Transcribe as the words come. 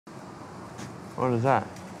What is that?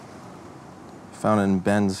 Found it in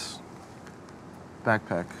Ben's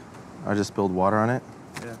backpack. I just spilled water on it.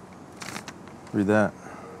 Yeah. Read that.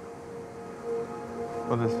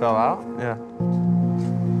 What, this fell out? Yeah.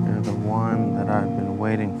 You're the one that I've been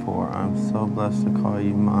waiting for. I'm so blessed to call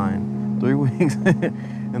you mine. 3 weeks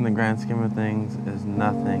in the grand scheme of things is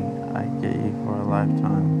nothing. I get you for a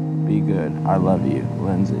lifetime. Be good. I love you,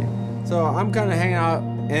 Lindsey. So I'm kind of hanging out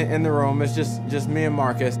in the room. It's just me and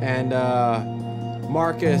Marcus. And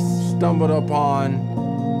Marcus stumbled upon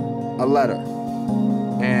a letter.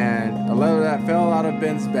 And a letter that fell out of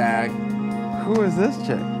Ben's bag. Who is this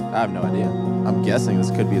chick? I have no idea. I'm guessing this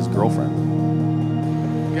could be his girlfriend.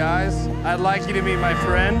 Guys, I'd like you to meet my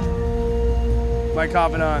friend, my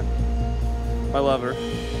confidant, my lover.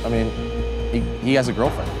 I mean, he has a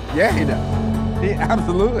girlfriend. Yeah, he does. He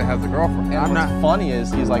absolutely has a girlfriend. And what's funny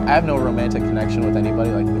is he's like, I have no romantic connection with anybody.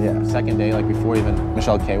 Like the second day, like before even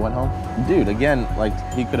Michelle K went home. Dude, again, like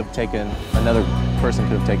he could have taken, another person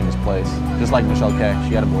could have taken his place. Just like Michelle K,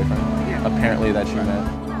 she had a boyfriend, apparently that she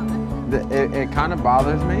met. It kind of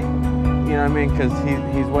bothers me, you know what I mean? Because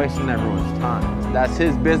he's wasting everyone's time. That's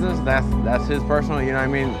his business, that's his personal, you know what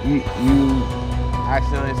I mean? You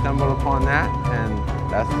accidentally stumbled upon that, and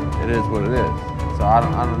it is what it is. So I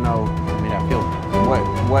don't know. I mean, I feel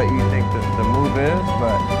what you think the move is,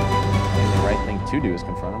 but I mean, the right thing to do is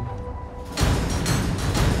confront him.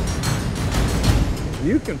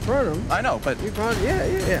 You confront him. I know, but yeah.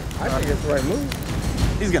 I think it's the right move.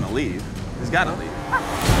 He's gonna leave. He's gotta leave.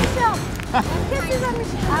 Michelle, kisses on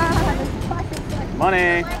Michelle.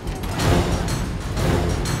 Money.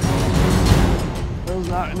 That was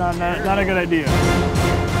not a good idea.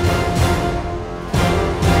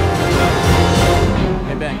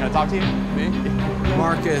 Hey Ben, can I talk to you? Me?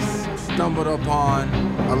 Marcus stumbled upon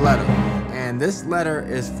a letter, and this letter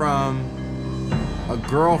is from a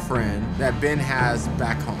girlfriend that Ben has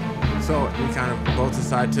back home. So we kind of both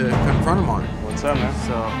decided to confront him on it. What's up, man?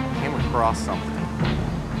 So I came across something.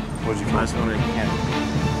 What'd you come I just wanted to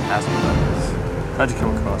ask you about this. How'd you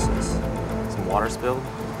come across this? Some water spilled,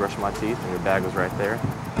 brushed my teeth, and your bag was right there.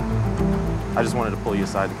 I just wanted to pull you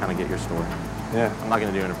aside to kind of get your story. Yeah. I'm not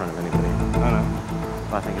gonna do it in front of anybody. I know.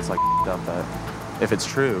 But I think it's like up that if it's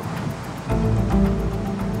true.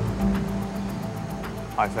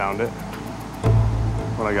 I found it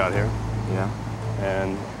when I got here, Yeah.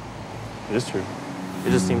 and it is true.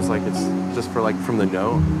 It just seems like it's just for like from the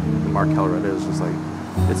know, Mark Caloretta is just like,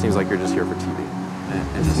 it seems like you're just here for TV.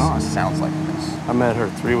 It just not. sounds like this. I met her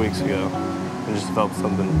 3 weeks ago and just felt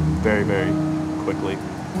something very, very quickly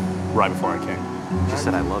right before I came. She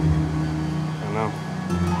said, I love you. I don't know.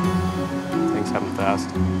 Things happen fast.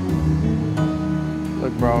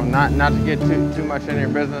 Look, bro, not to get too much into your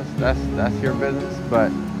business. That's your business,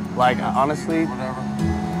 but Like, honestly, whatever.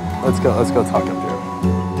 let's go talk up here.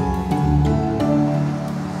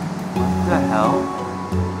 What the hell?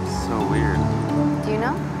 So weird. Do you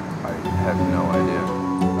know? I have no idea.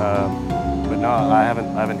 But no, I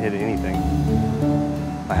haven't hid anything.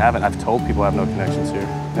 I haven't. I've told people I have no connections here,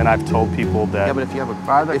 and I've told people that. Yeah, but if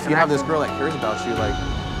you have this girl that cares about you, like,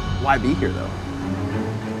 why be here though?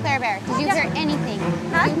 Claire Bear, did you hear anything?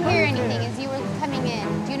 Did you hear anything as you were coming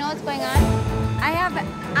in? Do you know what's going on? I have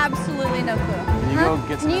absolutely no clue. Can you go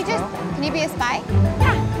get some info? Can you be a spy?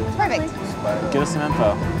 Yeah. Perfect. Get us some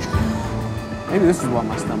info. Maybe this is why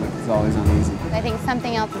my stomach is always uneasy. I think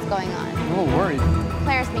something else is going on. I'm a little worried.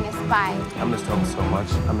 Claire's being a spy. I missed home so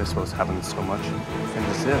much. I miss what's happening so much. And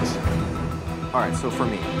this is. All right, so for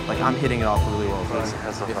me, like I'm hitting it off really well. Because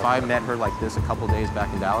if I met her like this a couple days back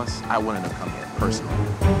in Dallas, I wouldn't have come here personally.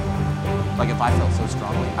 Like if I felt so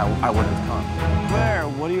strongly, I wouldn't have come. Claire,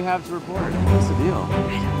 what do you have to report? What's the deal?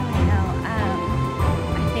 I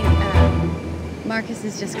think Marcus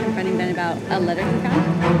is just confronting Ben about a letter he found.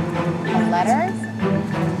 A letter?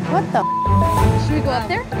 What the Should we go up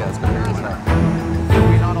there? Yeah, let's go here. Why not? Are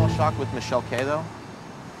we not all shocked with Michelle K though?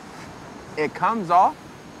 It comes off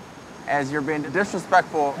as you're being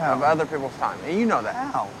disrespectful of other people's time, and you know that.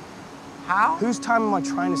 How? How? Whose time am I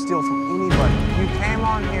trying to steal from anybody? You came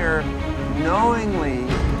on here knowingly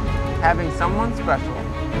having someone special,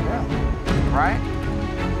 right?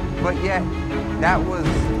 But yet, that was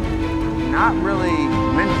not really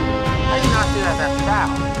mentioned. How do you not see that that's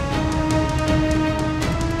foul?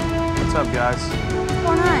 What's up, guys? What's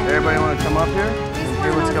going on? Everybody want to come up here?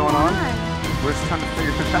 Hear what's going on? We're just trying to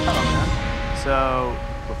figure it out, man. So,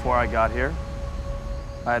 before I got here,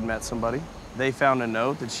 I had met somebody. They found a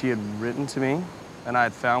note that she had written to me, and I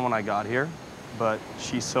had found when I got here, but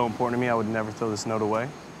she's so important to me, I would never throw this note away.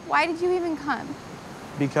 Why did you even come?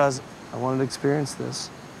 Because I wanted to experience this.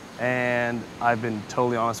 And I've been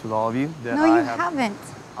totally honest with all of you that No, you haven't.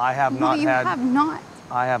 I have No, not you had. have not.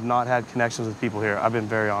 I have not had connections with people here. I've been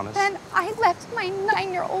very honest. Then I left my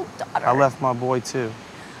 9-year-old daughter. I left my boy too.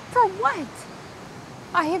 For what?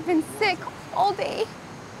 I have been sick all day,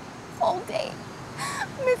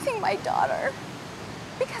 missing my daughter.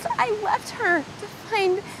 Because I left her to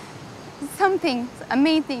find something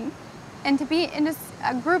amazing and to be in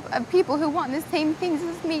a group of people who want the same things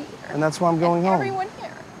as me. And that's why I'm going home. Everyone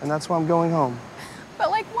here. And that's why I'm going home. But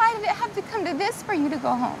like, why did it have to come to this for you to go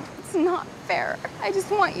home? It's not fair. I just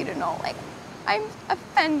want you to know, like, I'm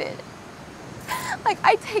offended. Like,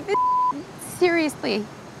 I take this seriously.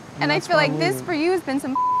 And I feel like this for you has been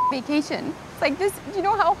some vacation. It's like this, do you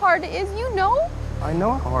know how hard it is? You know? I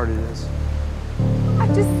know how hard it is.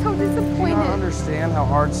 I'm just so Do you disappointed. not understand how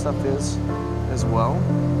hard stuff is as well?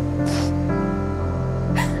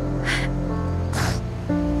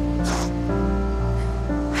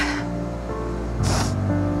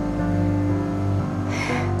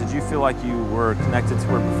 Did you feel like you were connected to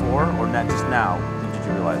her before, or not just now? Did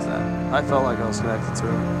you realize that? I felt like I was connected to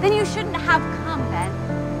her. Then you shouldn't have come, Ben.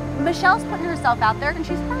 Michelle's putting herself out there and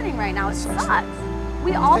she's hurting right now. It sucks.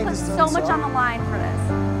 We all think put this so doesn't much suck? on the line for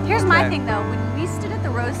this. Here's my Okay. thing though, when we stood at the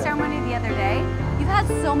rose ceremony the other day, you've had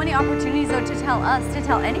so many opportunities though to tell us, to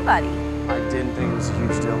tell anybody. I didn't think it was a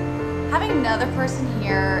huge deal. Having another person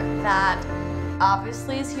here that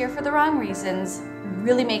obviously is here for the wrong reasons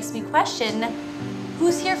really makes me question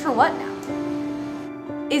who's here for what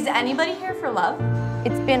now? Is anybody here for love?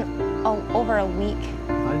 It's been over a week.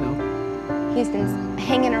 I know. He's been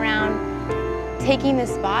hanging around, taking the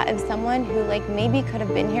spot of someone who like maybe could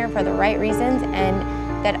have been here for the right reasons and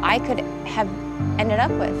that I could have ended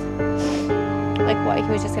up with. Like what, he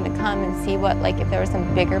was just gonna come and see what, like if there was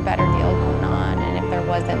some bigger, better deal going on, and if there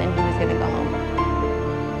wasn't, then he was gonna go home.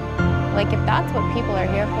 Like if that's what people are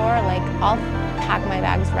here for, like I'll pack my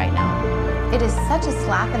bags right now. It is such a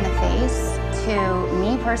slap in the face to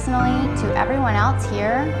me personally, to everyone else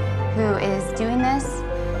here who is doing this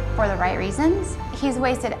for the right reasons. He's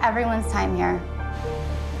wasted everyone's time here.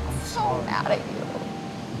 I'm so mad at you.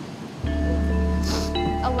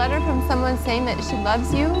 A letter from someone saying that she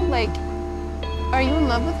loves you, like, are you in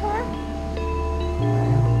love with her?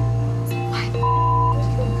 Why did you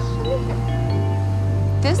come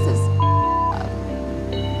here? This is up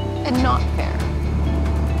and not fair.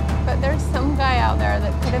 But there's some guy out there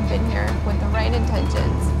that could have been here with the right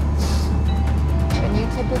intentions. And you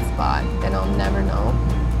took his spot, and I'll never know.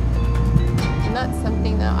 And that's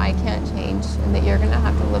something that I can't change and that you're gonna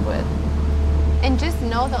have to live with. And just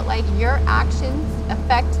know that like your actions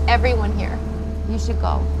affect everyone here. You should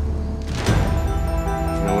go.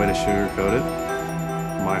 There's no way to sugarcoat it.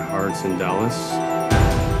 My heart's in Dallas.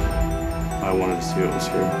 I wanted to see what was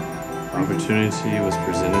here. Opportunity was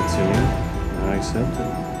presented to me, and I accepted.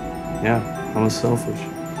 Yeah, I was selfish.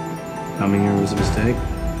 Coming here was a mistake.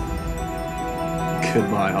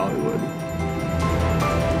 Goodbye, Hollywood.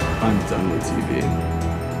 I'm done with TV.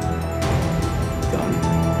 Done.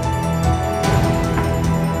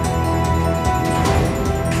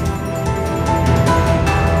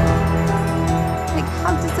 Like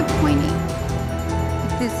how disappointing.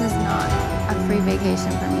 This is not a free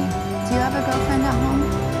vacation for me. Do you have a girlfriend at home?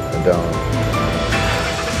 I don't.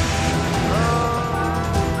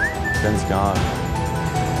 Ben's gone.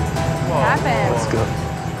 What happened? Let's go.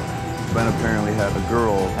 Ben apparently had a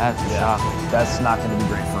girl. That's shocking. That's not going to be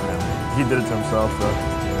great for him. He did it to himself, though.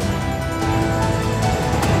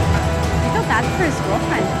 I feel bad for his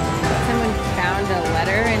girlfriend. Someone found a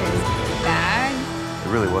letter in his bag. It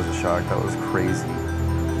really was a shock. That was crazy.